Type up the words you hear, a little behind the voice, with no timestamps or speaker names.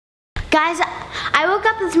Guys, I woke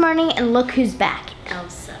up this morning and look who's back.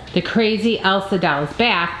 Elsa. The crazy Elsa doll is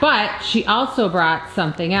back, but she also brought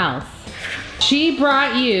something else. She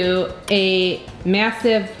brought you a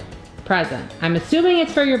massive present. I'm assuming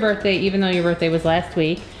it's for your birthday, even though your birthday was last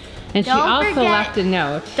week. And she also left a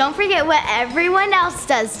note. Don't forget what everyone else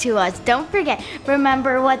does to us. Don't forget.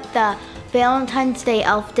 Remember what the Valentine's Day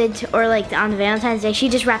elf did to, or like on Valentine's Day, she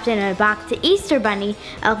just wrapped it in a box. The Easter Bunny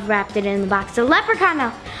elf wrapped it in the box. The Leprechaun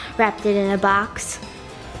elf wrapped it in a box.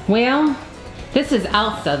 Well, this is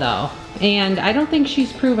Elsa though, and I don't think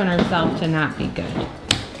she's proven herself to not be good.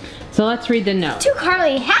 So let's read the note. To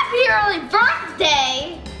Carly, happy early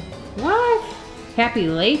birthday! What? Happy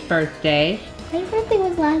late birthday. My birthday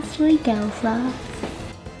was last week, Elsa.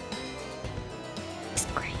 It's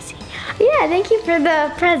crazy. Yeah, thank you for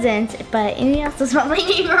the present, but they also spelled my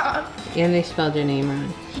name wrong. And they spelled your name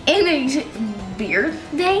wrong. And it's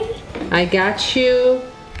birthday? I got you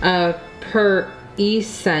a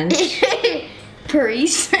per-e-cent.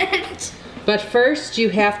 Per-e-cent? But first, you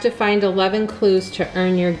have to find 11 clues to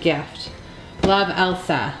earn your gift. Love,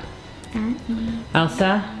 Elsa.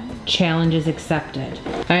 Elsa, challenge is accepted.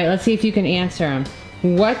 All right, let's see if you can answer them.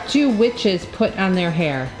 What do witches put on their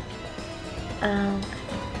hair?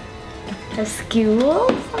 A school?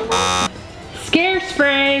 Scare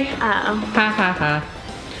spray. Oh. Ha ha ha.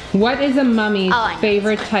 What is a mummy's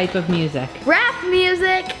favorite type of music? Rap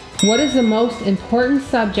music. What is the most important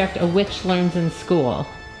subject a witch learns in school?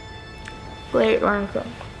 Wait, wrong go.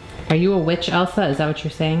 Are you a witch, Elsa? Is that what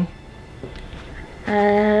you're saying?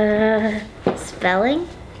 Spelling?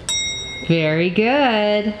 Very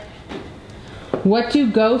good. What do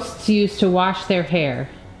ghosts use to wash their hair?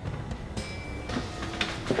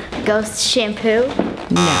 Ghost shampoo?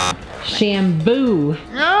 No. Shampoo.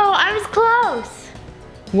 No, I was close.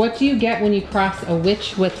 What do you get when you cross a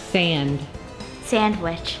witch with sand?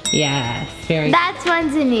 Sandwich. Yes, very good. That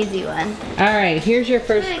one's an easy one. All right, here's your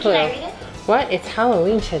first clue. Can I read it? What? It's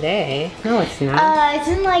Halloween today. No, it's not. It's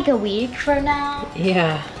in like a week from now.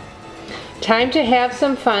 Yeah. Time to have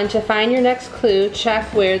some fun. To find your next clue,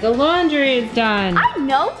 check where the laundry is done. I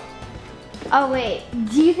know. Oh wait,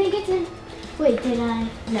 do you think it's in? Wait, did I?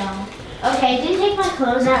 No. Okay, I didn't take my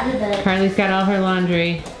clothes out of the. Carly's got all her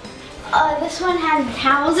laundry. This one has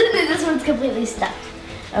towels in it. This one's completely stuck.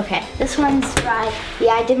 Okay, this one's dry.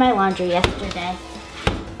 Yeah, I did my laundry yesterday.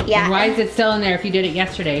 Yeah. And why is it still in there if you did it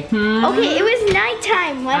yesterday? Okay, it was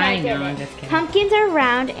nighttime when I did it. I'm just kidding. Pumpkins are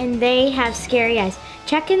round and they have scary eyes.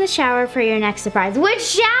 Check in the shower for your next surprise. Which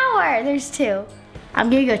shower? There's two. I'm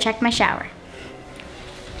gonna go check my shower.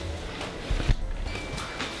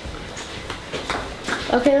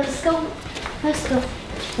 Okay, let's go. Let's go.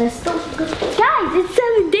 Let's go. Guys, it's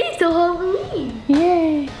 7 days till Halloween.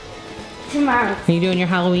 Yay. Tomorrow. Are you doing your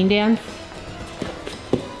Halloween dance?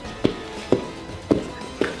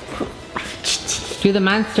 Do the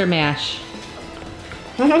monster mash.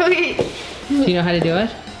 Do you know how to do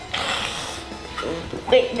it?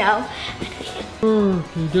 Wait, no. You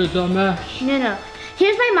did the mash. No.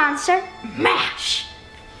 Here's my monster mash.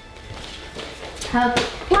 Why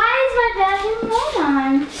is my bathroom light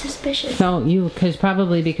on? Suspicious. So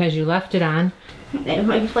probably because you left it on. Is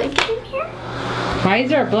my blanket in here? Why is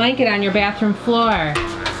there a blanket on your bathroom floor? I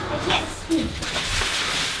can't see.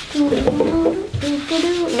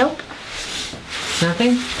 Nope.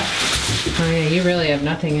 Nothing? Oh yeah, you really have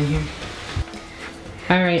nothing in here.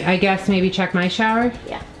 All right, I guess maybe check my shower?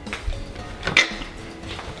 Yeah.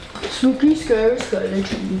 Spooky, scary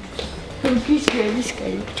skeleton. Spooky, scary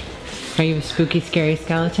skeleton. Are you a spooky, scary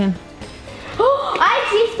skeleton? Oh, I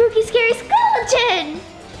see a spooky, scary skeleton!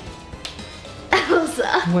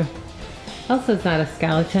 Elsa. Where? Elsa's not a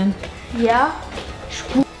skeleton. Yeah?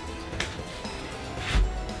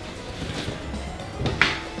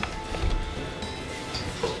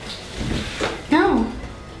 No.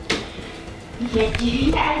 You can't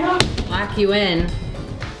do that. Lock you in.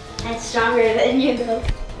 That's stronger than you though.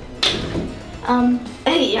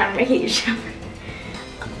 Yeah, I'm making you shower.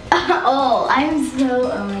 Oh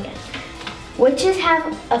my god. Witches have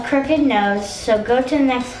a crooked nose, so go to the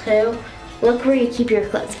next clue. Look where you keep your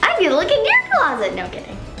clothes. I'm gonna look in your closet. No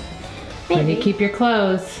kidding. Where do you keep your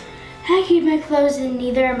clothes? I keep my clothes in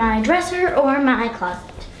either my dresser or my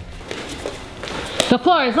closet. The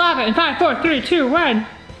floor is lava in 5, 4, 3, 2, 1.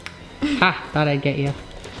 Ah, thought I'd get you.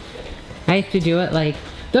 I used to do it like,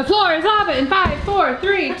 the floor is lava in 5, 4,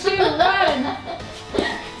 3, 2, 1.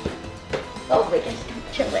 Oh my gosh,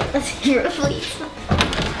 chill it. Let's hear it, please.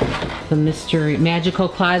 The mystery, magical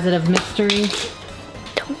closet of mystery.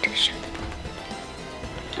 Don't show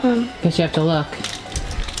them. Guess you have to look.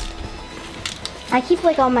 I keep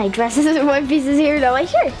like all my dresses and one pieces here, though my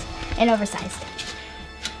shirts. and oversized.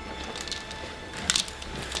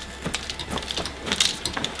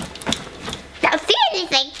 Don't see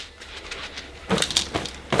anything.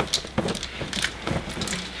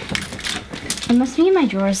 It must be in my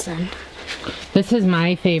drawers then. This is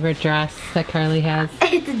my favorite dress that Carly has.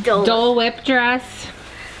 It's a Dole. Dole Whip dress.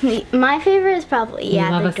 My favorite is probably, yeah.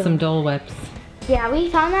 We love the us some Dole Whips. Yeah, we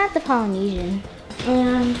found that at the Polynesian.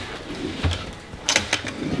 And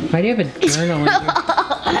why do you have a journal in your...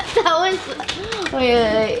 that was,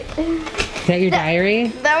 wait. Is that your diary?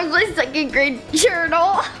 That was my second grade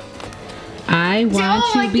journal. I want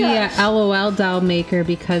Oh my to be gosh. a LOL doll maker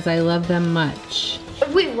because I love them much.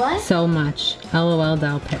 Wait, what? So much. LOL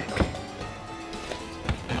doll pick.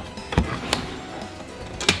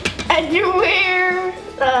 Underwear.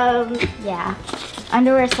 Yeah.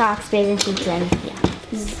 Underwear, socks, bathing suits, and yeah.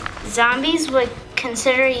 Zombies would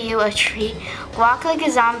consider you a treat. Walk like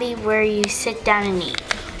a zombie where you sit down and eat.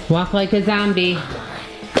 Walk like a zombie.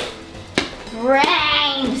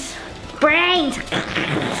 Brains. Brains.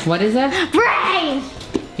 What is it? Brains.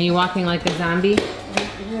 Are you walking like a zombie?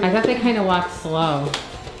 I thought they kind of walk slow.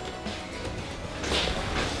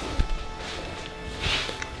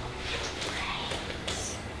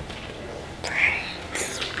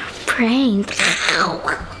 Brains. Do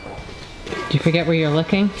you forget where you're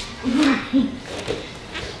looking?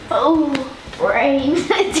 Oh, brains.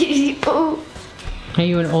 Oh, Are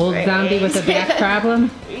you an old zombie with a back problem?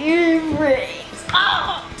 brains.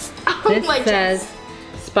 Oh, This my says,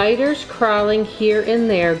 spiders crawling here and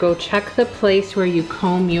there. Go check the place where you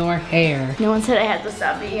comb your hair. No one said I had to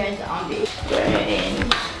stop being a zombie.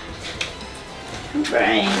 Brains.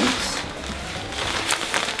 Brains.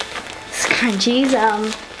 Scrunchies.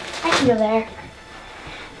 I can go there.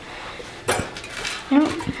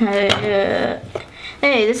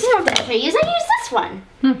 Hey, this is not the brush I use. I use this one.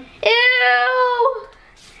 Ew.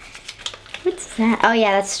 What's that? Oh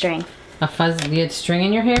yeah, that's string. A fuzz? You had string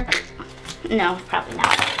in your hair? No, probably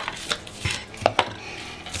not.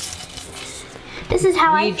 This is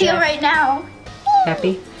how I We feel just- right now.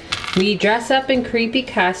 Happy? We dress up in creepy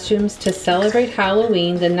costumes to celebrate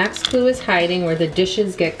Halloween. The next clue is hiding where the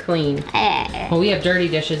dishes get clean. Well, we have dirty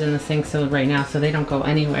dishes in the sink so right now, so they don't go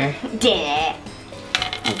anywhere. Yeah.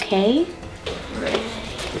 Okay.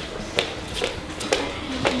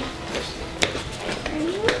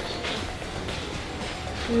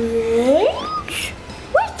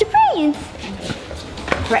 Where's the brains?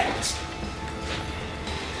 Brains.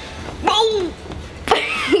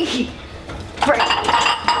 Brains.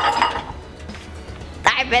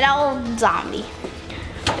 I'm an old zombie.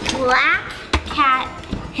 Black cat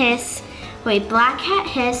hiss. Wait, Black Cat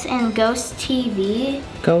Hiss and Ghost TV.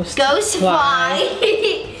 Ghost Fly.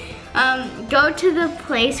 Go to the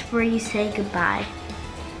place where you say goodbye.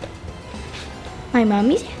 My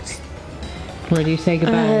mommy's house. Where do you say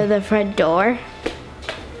goodbye? The front door.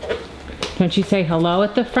 Don't you say hello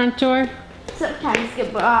at the front door? Sometimes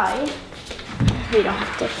goodbye. We don't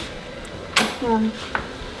have to.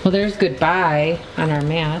 Well, there's goodbye on our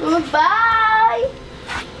mat. Goodbye.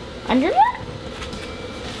 Under that?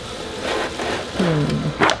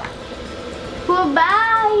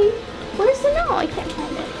 Goodbye. Where's the note? I can't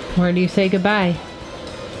find it. Where do you say goodbye?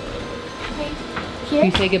 Here?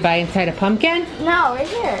 You say goodbye inside a pumpkin? No, right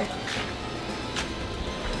here.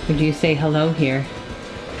 Or do you say hello here?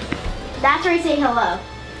 That's where you say hello.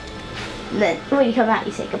 Then when you come out,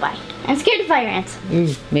 you say goodbye. I'm scared of fire ants.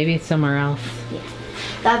 Maybe it's somewhere else.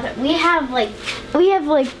 We have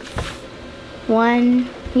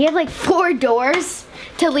like 4 doors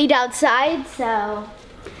to lead outside, so.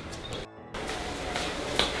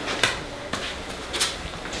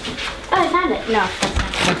 Oh, I found it. No, that's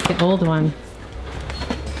not. That's the old one.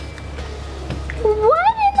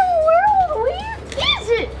 What in the world? Where is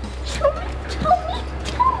it?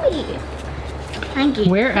 Tell me. Thank you.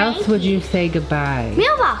 Where else would you say goodbye?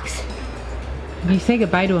 Mailbox. You say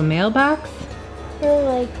goodbye to a mailbox? Or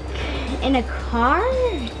like in a car?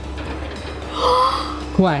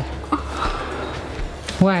 What?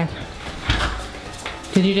 What?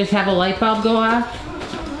 Did you just have a light bulb go off?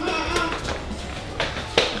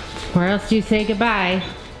 Where else do you say goodbye?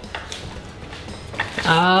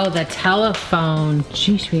 Oh, the telephone.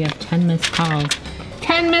 Jeez, we have 10 missed calls.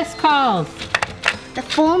 10 missed calls! The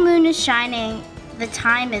full moon is shining. The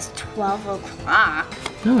time is 12 o'clock.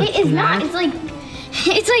 No, It is not. It's like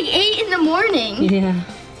 8 in the morning. Yeah.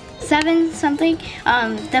 7 something.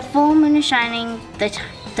 The full moon is shining.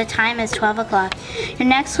 The time is 12 o'clock. Your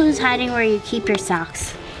next clue is hiding where you keep your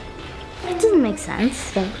socks. It doesn't make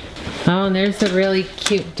sense. But, Oh, and there's a really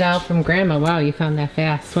cute doll from Grandma. Wow, you found that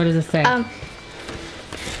fast. What does it say?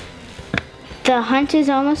 The hunt is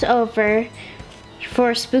almost over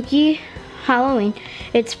for spooky Halloween.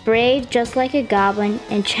 It's brave just like a goblin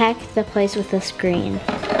and check the place with a screen.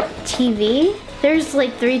 TV? There's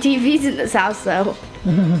like 3 TVs in this house though.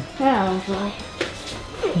 Oh boy.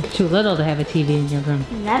 You're too little to have a TV in your room.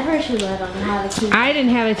 Never too little to have a TV. I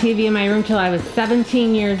didn't have a TV in my room till I was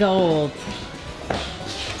 17 years old.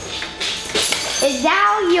 And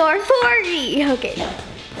now you're 40. Okay.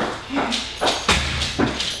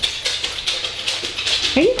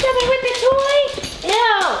 Are you coming with the toy?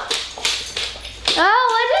 Ew. Oh,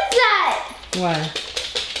 what is that? What?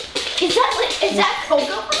 Is that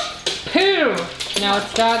cocoa? Poo! No,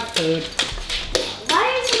 it's dog food. Why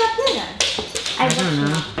is it up there? I don't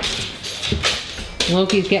know.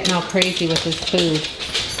 Loki's getting all crazy with his food.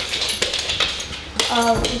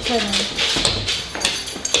 Oh, it's a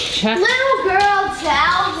Check. little girl,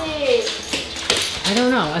 tell me. I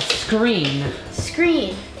don't know. A screen.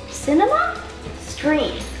 Screen. Cinema?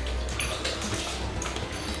 Screen.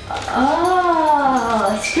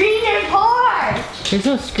 Oh, screen and porch. There's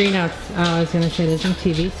no screen out. Oh, I was gonna say there's no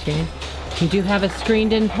TV screen. You do have a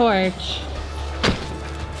screened-in porch.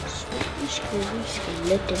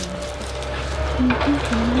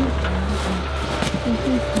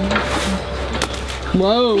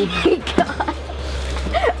 Whoa. God.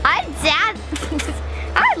 I'm sad.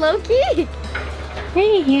 Hi, Loki.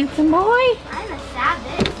 Hey, handsome boy. I'm a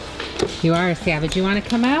savage. You are a savage. You want to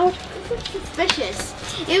come out? This is suspicious.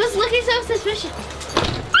 It was looking so suspicious.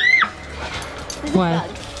 There's What? a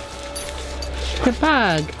bug. The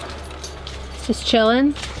bug. Just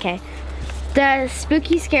chilling. Okay. The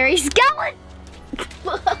spooky, scary skeleton.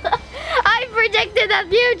 I predicted the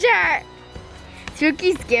future.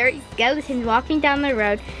 Spooky, scary skeleton walking down the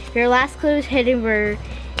road. Your last clue is hidden where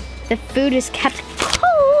the food is kept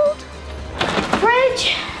cold.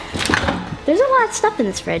 Fridge. There's a lot of stuff in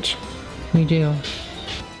this fridge. We do.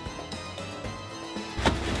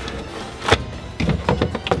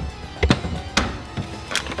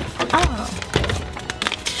 Oh.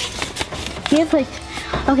 You have like,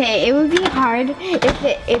 okay, it would be hard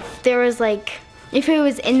if there was like, if it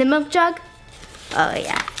was in the milk jug. Oh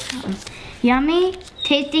yeah. Yummy,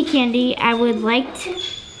 tasty candy.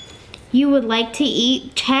 You would like to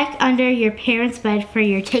eat. Check under your parents' bed for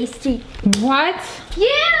your tasty. What?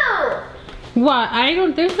 You! What?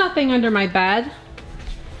 There's nothing under my bed.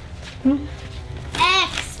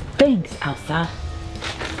 X. Thanks, Elsa.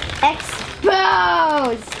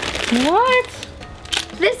 Exposed. What?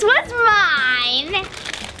 This was mine.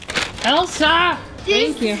 Elsa!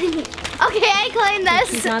 Thank you. Okay, I claim this.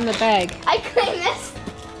 She's on the bag. I claim this.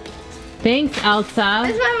 Thanks, Elsa.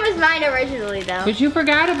 This one was mine originally, though. But you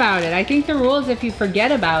forgot about it. I think the rule is if you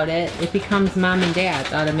forget about it, it becomes mom and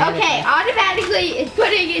dad's automatically. Okay, automatically it's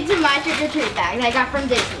putting it into my trick-or-treat bag that I got from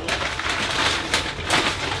Disney.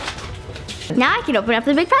 Now I can open up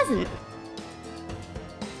the big present.